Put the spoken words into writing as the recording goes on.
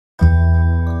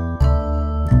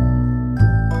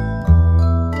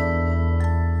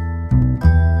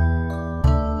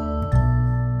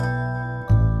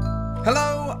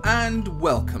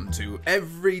to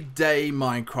Everyday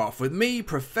Minecraft with me,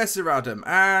 Professor Adam,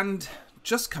 and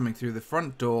just coming through the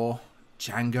front door,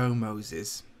 Django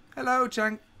Moses. Hello,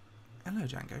 Hello,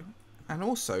 Django. And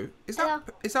also, is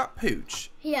that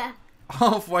Pooch? Yeah.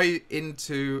 Halfway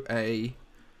into a...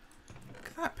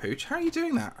 Look at that, Pooch. How are you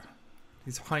doing that?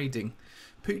 He's hiding.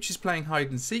 Pooch is playing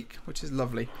hide and seek, which is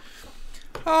lovely.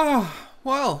 Ah,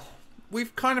 well,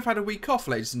 we've kind of had a week off,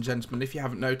 ladies and gentlemen, if you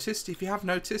haven't noticed. If you have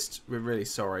noticed, we're really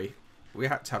sorry. We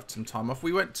had to have some time off.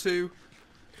 We went to...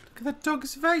 Look at that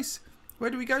dog's face. Where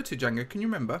did we go to, Django? Can you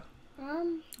remember?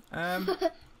 No.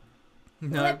 We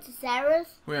went to Sarah's.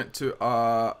 We went to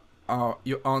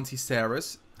your Auntie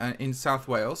Sarah's in South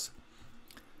Wales.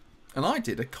 And I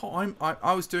did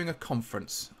I was doing a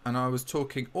conference, and I was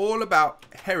talking all about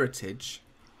heritage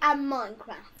And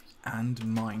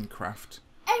Minecraft.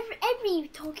 Every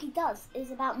talk he does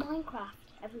is about Minecraft,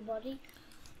 everybody.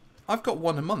 I've got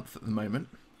one a month at the moment.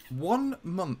 1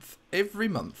 month, every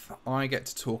month, I get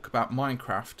to talk about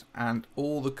Minecraft and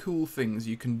all the cool things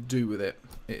you can do with it.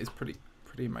 It is pretty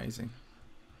amazing.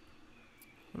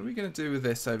 What are we going to do with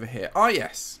this over here? Ah,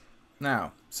 yes.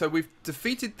 Now, so we've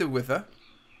defeated the Wither,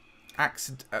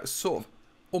 sort of,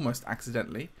 almost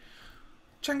accidentally.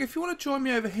 Django, if you want to join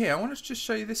me over here, I want to just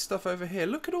show you this stuff over here.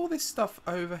 Look at all this stuff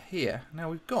over here. Now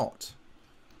we've got...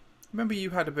 Remember you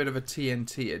had a bit of a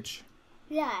TNT-age?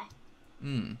 Yeah.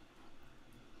 Hmm.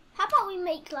 How about we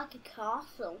make like a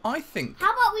castle? I think...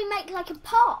 How about we make like a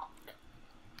park?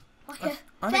 Like a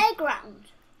fairground?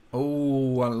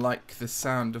 Oh, I like the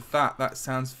sound of that. That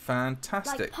sounds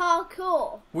fantastic. Like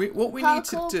parkour. What we need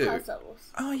to do...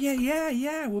 Puzzles. Oh,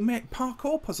 yeah. We'll make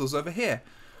parkour puzzles over here.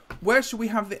 Where should we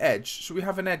have the edge? Should we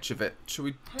have an edge of it? Should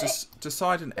we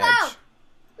decide an edge? Wow!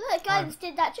 Look, I just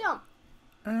did that jump.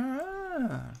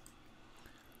 Ah.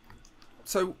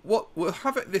 So we'll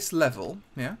have it this level,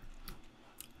 yeah?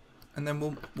 And then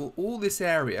we'll all this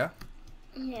area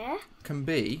can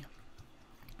be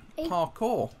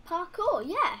parkour. Parkour,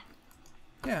 yeah.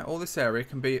 Yeah, all this area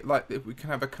can be like we can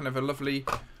have a kind of a lovely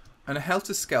and a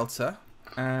helter-skelter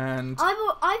and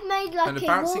I've made like a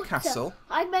bouncy castle.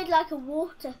 I've made like a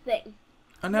water thing.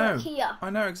 I know. Like here. I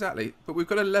know exactly, but we've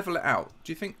got to level it out.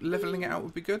 Do you think leveling it out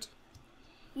would be good?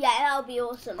 Yeah, that'll be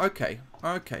awesome. Okay.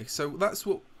 So that's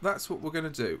what we're gonna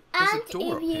do. And There's a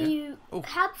door if up you here.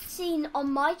 have seen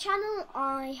on my channel,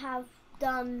 I have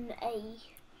done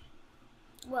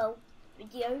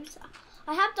videos.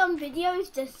 I have done videos.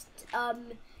 Just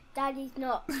Daddy's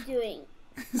not doing.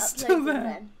 Still there.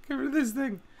 Them. Get rid of this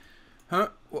thing.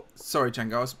 Huh? What? Sorry,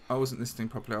 Django. I wasn't listening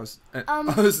properly. I was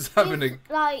having a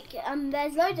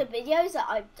there's loads of videos that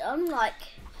I've done.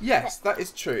 Yes, that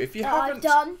is true. If you haven't, I've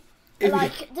done.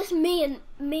 Just me and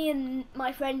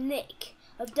my friend Nick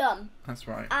have done. That's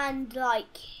right. And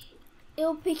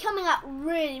it'll be coming out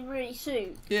really, really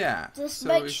soon. Yeah. Just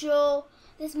make sure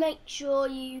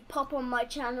you pop on my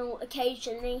channel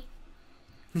occasionally.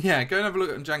 Yeah, go and have a look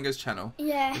at Django's channel.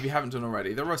 Yeah. If you haven't done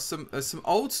already, there's some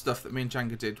old stuff that me and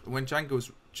Django did when Django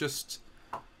was just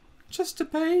a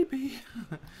baby.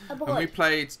 A boy. And we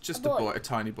played a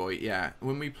tiny boy. Yeah.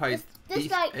 When we played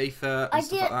Aether and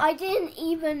stuff like that.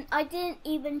 I didn't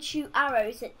even shoot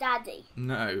arrows at Daddy.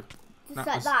 No.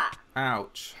 Just that.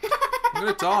 Ouch. I'm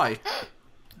gonna die.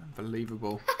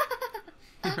 Unbelievable.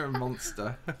 You're a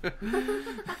monster.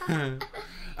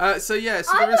 I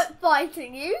wasn't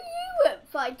fighting you. You weren't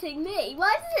fighting me.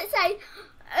 Why does it say?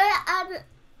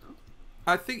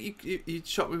 I think you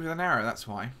shot me with an arrow. That's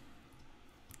why.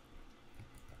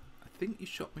 I think you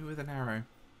shot me with an arrow.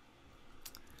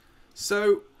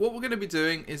 So what we're going to be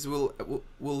doing is we'll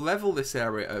level this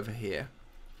area over here,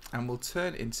 and we'll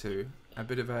turn into a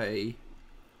bit of a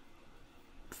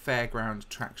fairground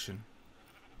attraction.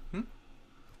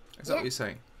 Is that what you're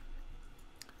saying?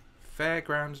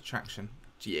 Fairground attraction.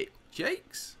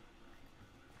 Jakes?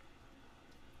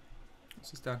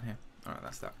 What's this down here? Alright,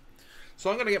 that's that. So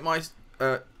I'm going to get my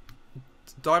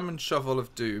diamond shovel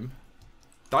of doom.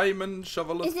 Diamond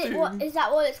shovel of doom. Is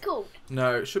that what it's called?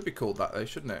 No, it should be called that though,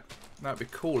 shouldn't it? That'd be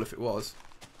cool if it was.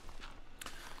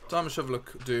 Diamond shovel of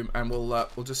doom, and we'll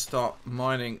just start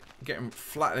mining,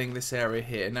 flattening this area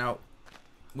here. Now,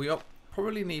 we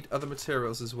probably need other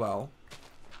materials as well.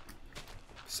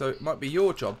 So it might be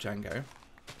your job, Django,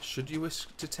 should you wish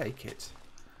to take it,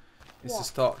 is to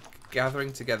start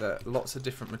gathering together lots of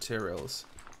different materials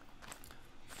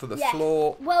for the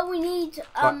floor. Well, we need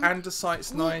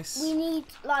andesite's nice. We need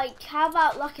how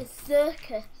about a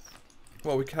circus?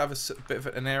 Well, we could have a bit of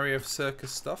an area of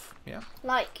circus stuff. Yeah.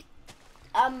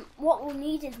 What we'll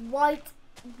need is white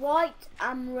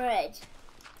and red.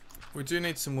 We do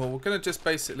need some more. We're going to just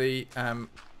basically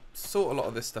sort a lot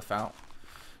of this stuff out.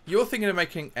 You're thinking of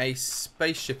making a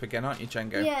spaceship again, aren't you,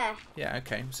 Django? Yeah. Yeah,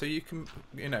 okay. So you can,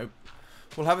 you know,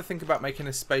 we'll have a think about making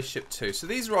a spaceship too. So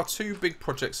these are our two big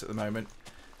projects at the moment.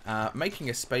 Making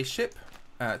a spaceship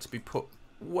to be put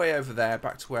way over there,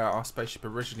 back to where our spaceship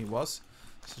originally was.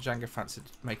 So Django fancied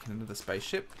making another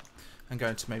spaceship and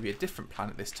going to maybe a different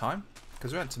planet this time.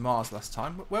 Because we went to Mars last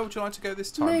time. Where would you like to go this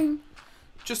time? Moon.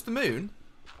 Just the moon?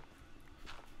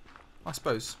 I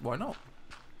suppose. Why not?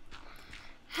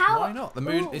 How? Why not? The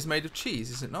moon is made of cheese,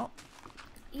 is it not?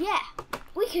 Yeah.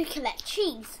 We could collect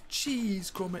cheese. Cheese,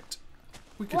 Gromit.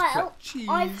 We could Well, collect cheese.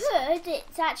 I've heard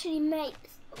it's actually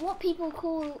what people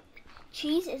call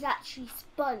cheese is actually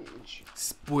sponge.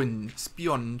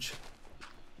 Sponge.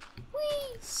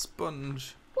 Whee!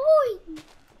 Sponge. Boy!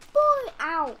 Boy!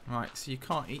 Ow! Right, so you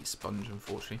can't eat sponge,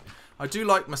 unfortunately. I do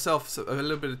like myself a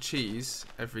little bit of cheese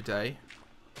every day.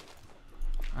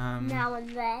 Now and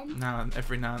then.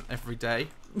 Every day.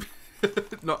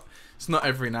 It's not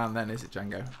every now and then, is it,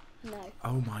 Django? No.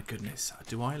 Oh my goodness,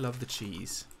 do I love the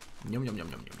cheese. Yum yum yum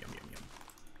yum yum yum yum.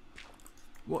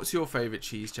 What's your favourite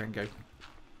cheese, Django?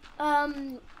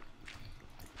 The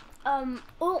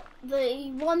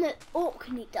one that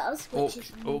Orkney does, which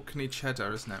is Orkney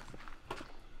cheddar, isn't it?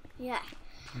 yeah.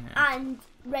 Yeah. And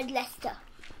Red Leicester.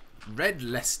 Red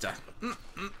Leicester.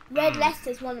 Red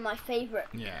Leicester's one of my favourite.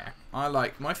 Yeah, I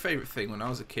like my favourite thing when I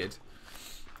was a kid,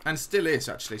 and still is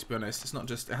actually. To be honest, it's not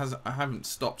just I haven't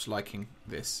stopped liking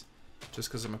this just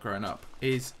because I'm a grown up.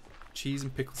 Is cheese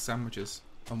and pickle sandwiches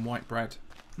on white bread.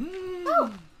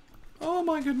 Oh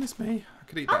my goodness me! I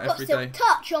could eat that every day. I've got some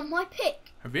touch on my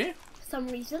pick. Have you? For some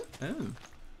reason. Oh.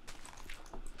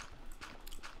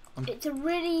 It's a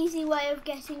really easy way of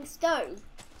getting stone.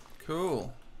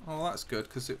 Cool. Oh, that's good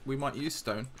because we might use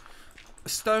stone.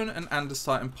 Stone and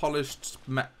andesite and polished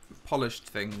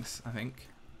things, I think.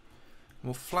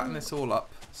 We'll flatten this all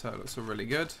up so it looks all really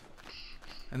good.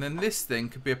 And then this thing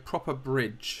could be a proper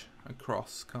bridge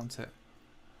across, can't it?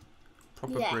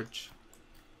 Proper bridge.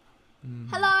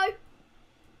 Hello.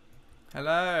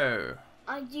 Hello.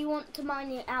 Do you want to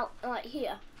mine it out right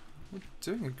here? We're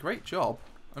doing a great job.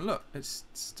 And look,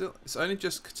 it's only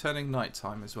just turning night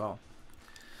time as well.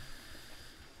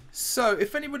 So,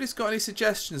 if anybody's got any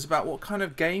suggestions about what kind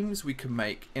of games we can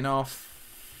make in our...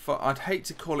 I'd hate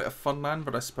to call it a Funland,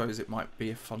 but I suppose it might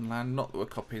be a Funland. Not that we're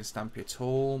copying Stampy at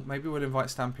all. Maybe we'll invite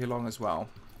Stampy along as well.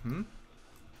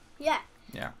 Yeah.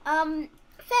 Yeah.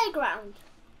 Fairground.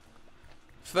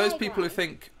 For those people who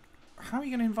think, how are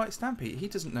you going to invite Stampy? He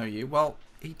doesn't know you. Well,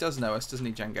 he does know us, doesn't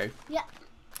he, Django? Yeah.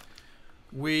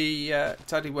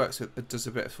 Daddy does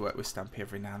a bit of work with Stampy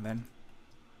every now and then.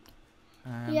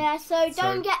 Yeah, so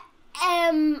don't get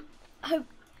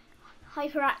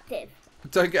hyperactive.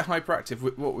 Don't get hyperactive.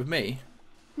 With me?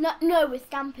 No, with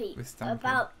Stampy. With Stampy.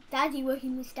 About Daddy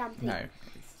working with Stampy. No,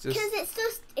 because it's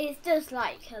just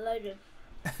like a load of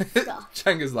stuff.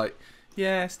 Django's like,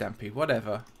 yeah, Stampy,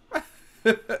 whatever,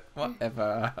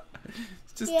 whatever.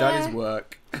 It's just Daddy's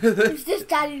work. It's just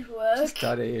Daddy's work. Just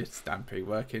Daddy and Stampy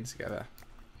working together.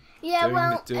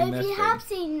 Yeah, doing if you have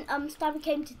seen Stampy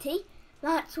Came to Tea,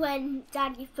 that's when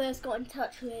Daddy first got in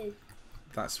touch with.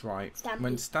 That's right. Stampy.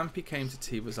 When Stampy Came to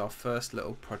Tea was our first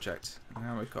little project.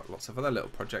 Now we've got lots of other little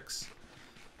projects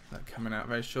that are coming out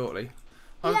very shortly.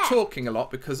 I'm talking a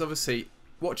lot because obviously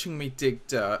watching me dig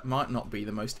dirt might not be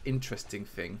the most interesting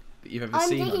thing that you've ever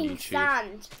seen on YouTube.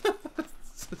 Sand.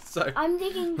 So, I'm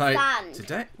digging sand.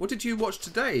 Today, what did you watch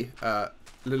today,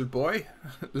 little boy,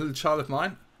 little child of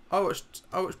mine? I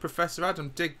watched Professor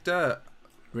Adam dig dirt.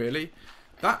 Really?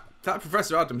 That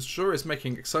Professor Adam sure is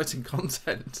making exciting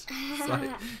content. It's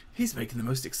like, he's making the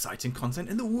most exciting content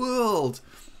in the world.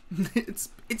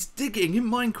 It's digging in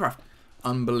Minecraft.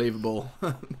 Unbelievable.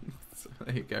 So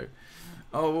there you go.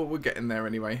 Oh, well, we're getting there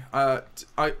anyway. I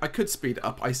could speed it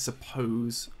up, I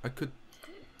suppose. I could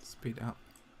speed it up.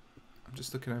 I'm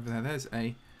just looking over there. There's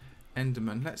a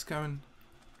Enderman. Let's go and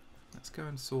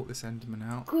sort this Enderman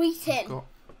out. Greet him.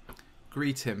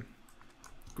 Greet him.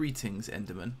 Greetings,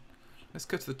 Enderman. Let's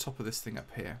go to the top of this thing up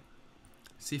here.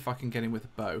 See if I can get him with a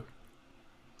bow.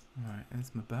 Alright,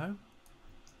 there's my bow.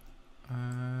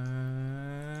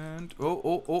 And...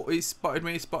 Oh, he spotted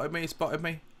me, he spotted me, he spotted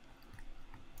me.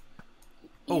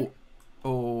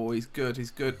 Oh, he's good,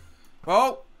 he's good.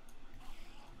 Oh!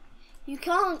 You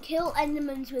can't kill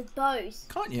Endermans with bows.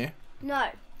 Can't you? No.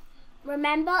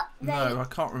 Remember? No, I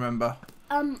can't remember.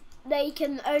 They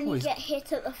can only get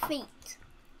hit at the feet.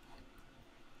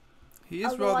 He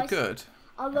is rather good.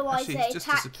 Otherwise, actually, they he's just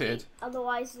attack disappeared. You.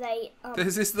 Otherwise, they.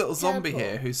 There's this little zombie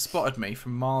here who's spotted me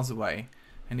from miles away,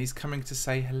 and he's coming to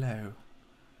say hello.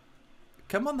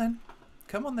 Come on then,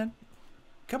 come on then,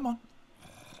 come on,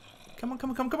 Come on,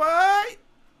 come on, come on, come on!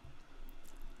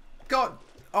 God!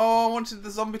 Oh, I wanted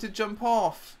the zombie to jump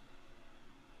off.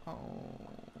 Oh.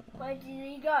 Where did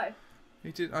he go?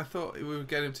 He did. I thought we would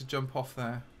get him to jump off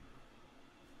there.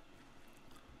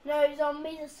 No,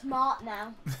 zombies are smart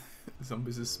now.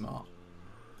 Zombies are smart.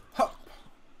 Hop,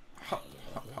 hop,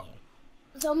 hop, hop.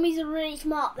 Zombies are really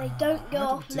smart. They don't go how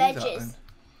off do I do that, ledges. then?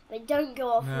 They don't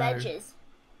go off No. ledges.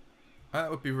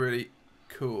 That would be really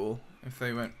cool if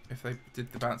they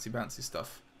did the bouncy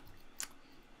stuff.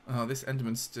 Oh, this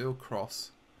Enderman's still cross.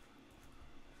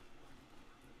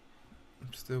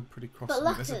 I'm still pretty cross.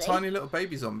 But There's a luckily- tiny little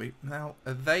baby zombie. Now,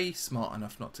 are they smart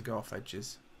enough not to go off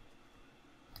edges?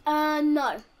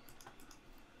 No.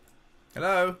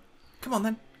 Hello? Come on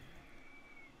then.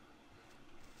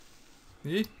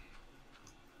 Yeah?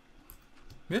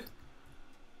 Yeah?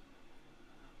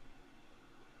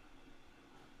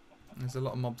 There's a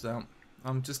lot of mobs out.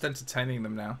 I'm just entertaining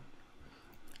them now.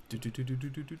 Do do do do do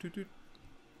do do do do.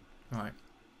 Right.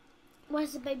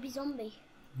 Where's the baby zombie?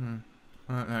 I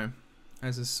don't know.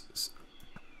 There's a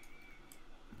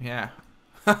yeah.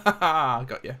 I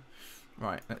got you.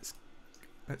 Right. Let's.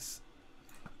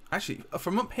 Actually,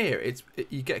 from up here,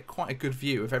 you get quite a good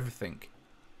view of everything.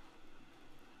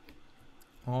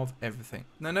 Of everything.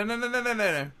 No, no, no, no, no, no,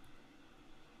 no,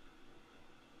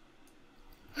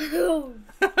 no.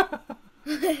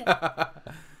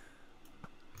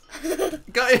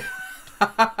 Got it.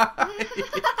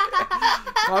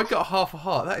 I got half a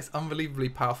heart. That is unbelievably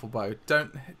powerful bow.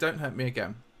 Don't hurt me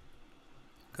again,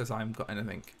 because I haven't got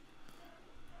anything.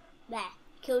 There,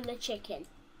 kill the chicken.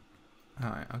 All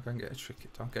right, I'll go and get a chicken.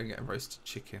 I'll go and get a roasted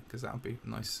chicken because that'll be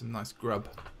nice grub.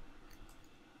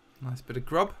 Nice bit of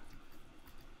grub.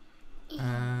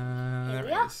 There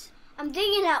it is. I'm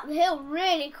digging up the hill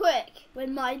really quick with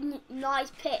my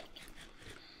nice pick.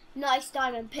 Nice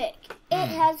diamond pick. It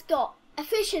has got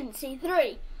efficiency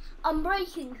 3,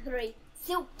 unbreaking 3,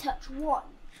 silk touch 1.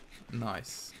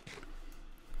 Nice.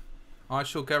 I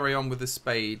shall carry on with the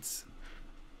spades.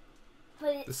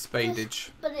 But The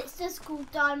spadage. but it's just called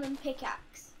diamond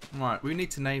pickaxe. Right, we need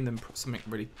to name them something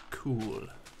really cool.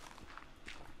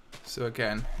 So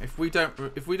again, if we don't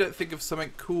think of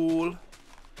something cool,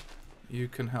 you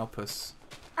can help us,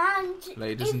 And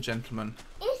ladies and gentlemen.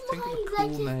 is think of my a cool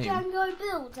latest name. Django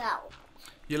build out?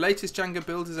 Your latest Django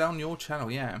build is on your channel,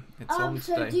 yeah. It's on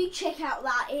So today. do check out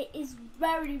that. It is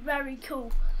very, very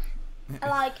cool.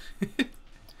 Like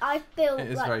I built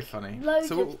It is like very funny. loads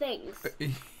So of things.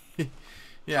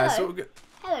 Yeah, Hello. so we'll get...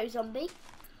 Hello, zombie.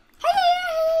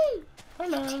 Hey!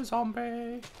 Hello,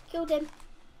 zombie. Killed him.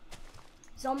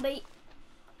 Zombie.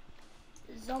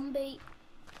 Zombie.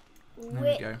 There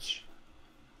we go. Witch.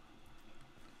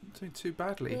 Not doing too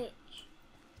badly. Witch.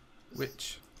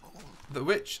 Witch. The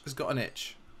witch has got an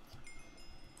itch.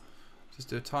 Just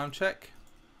do a time check.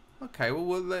 Okay, well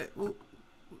we're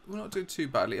not doing too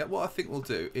badly. What I think we'll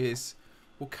do is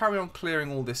we'll carry on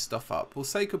clearing all this stuff up. We'll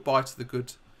say goodbye to the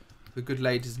good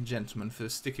ladies and gentlemen for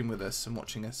sticking with us and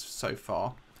watching us so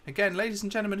far. Again, ladies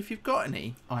and gentlemen, if you've got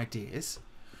any ideas,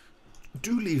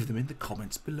 do leave them in the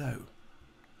comments below.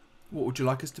 What would you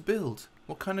like us to build?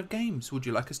 What kind of games would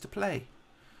you like us to play?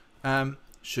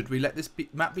 Should we let this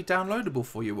map be downloadable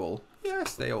for you all?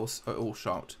 Yes, they all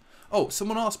shout. Oh,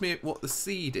 someone asked me what the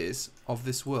seed is of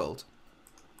this world.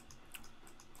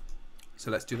 So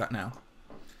let's do that now.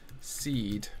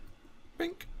 Seed.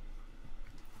 Bink.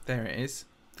 There it is.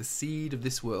 The seed of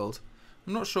this world.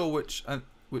 I'm not sure which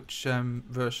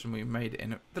version we made it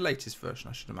in. The latest version,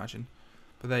 I should imagine.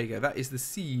 But there you go. That is the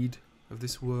seed of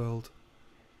this world.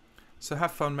 So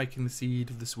have fun making the seed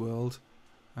of this world.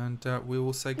 And we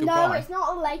will say goodbye. No, it's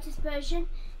not the latest version.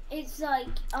 It's like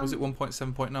Was it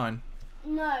 1.7.9?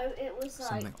 No, it was like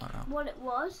Something like that. what it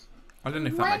was. I don't know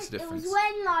if that makes a difference. It was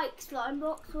when like slime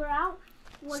blocks were out.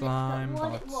 What Slime it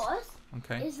blocks. was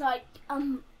Okay. is like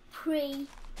pre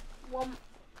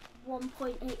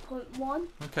 1.8.1.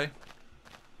 Okay.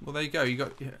 Well, there you go. You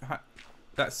got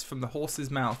that's from the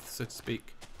horse's mouth, so to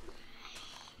speak.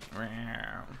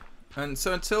 And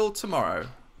so until tomorrow,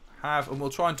 and we'll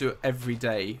try and do it every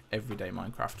day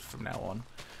Minecraft from now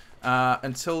on.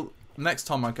 Until next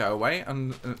time I go away,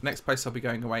 and the next place I'll be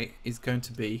going away is going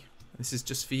to be. This is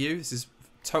just for you. This is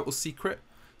total secret.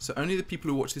 So only the people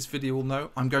who watch this video will know.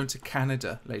 I'm going to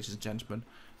Canada, ladies and gentlemen.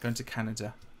 Going to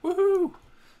Canada. Woohoo!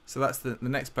 So that's the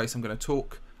next place I'm going to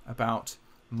talk about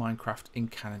Minecraft in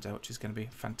Canada, which is going to be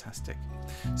fantastic.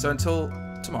 So until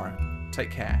tomorrow,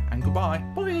 take care and goodbye.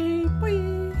 Bye.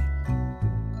 Bye.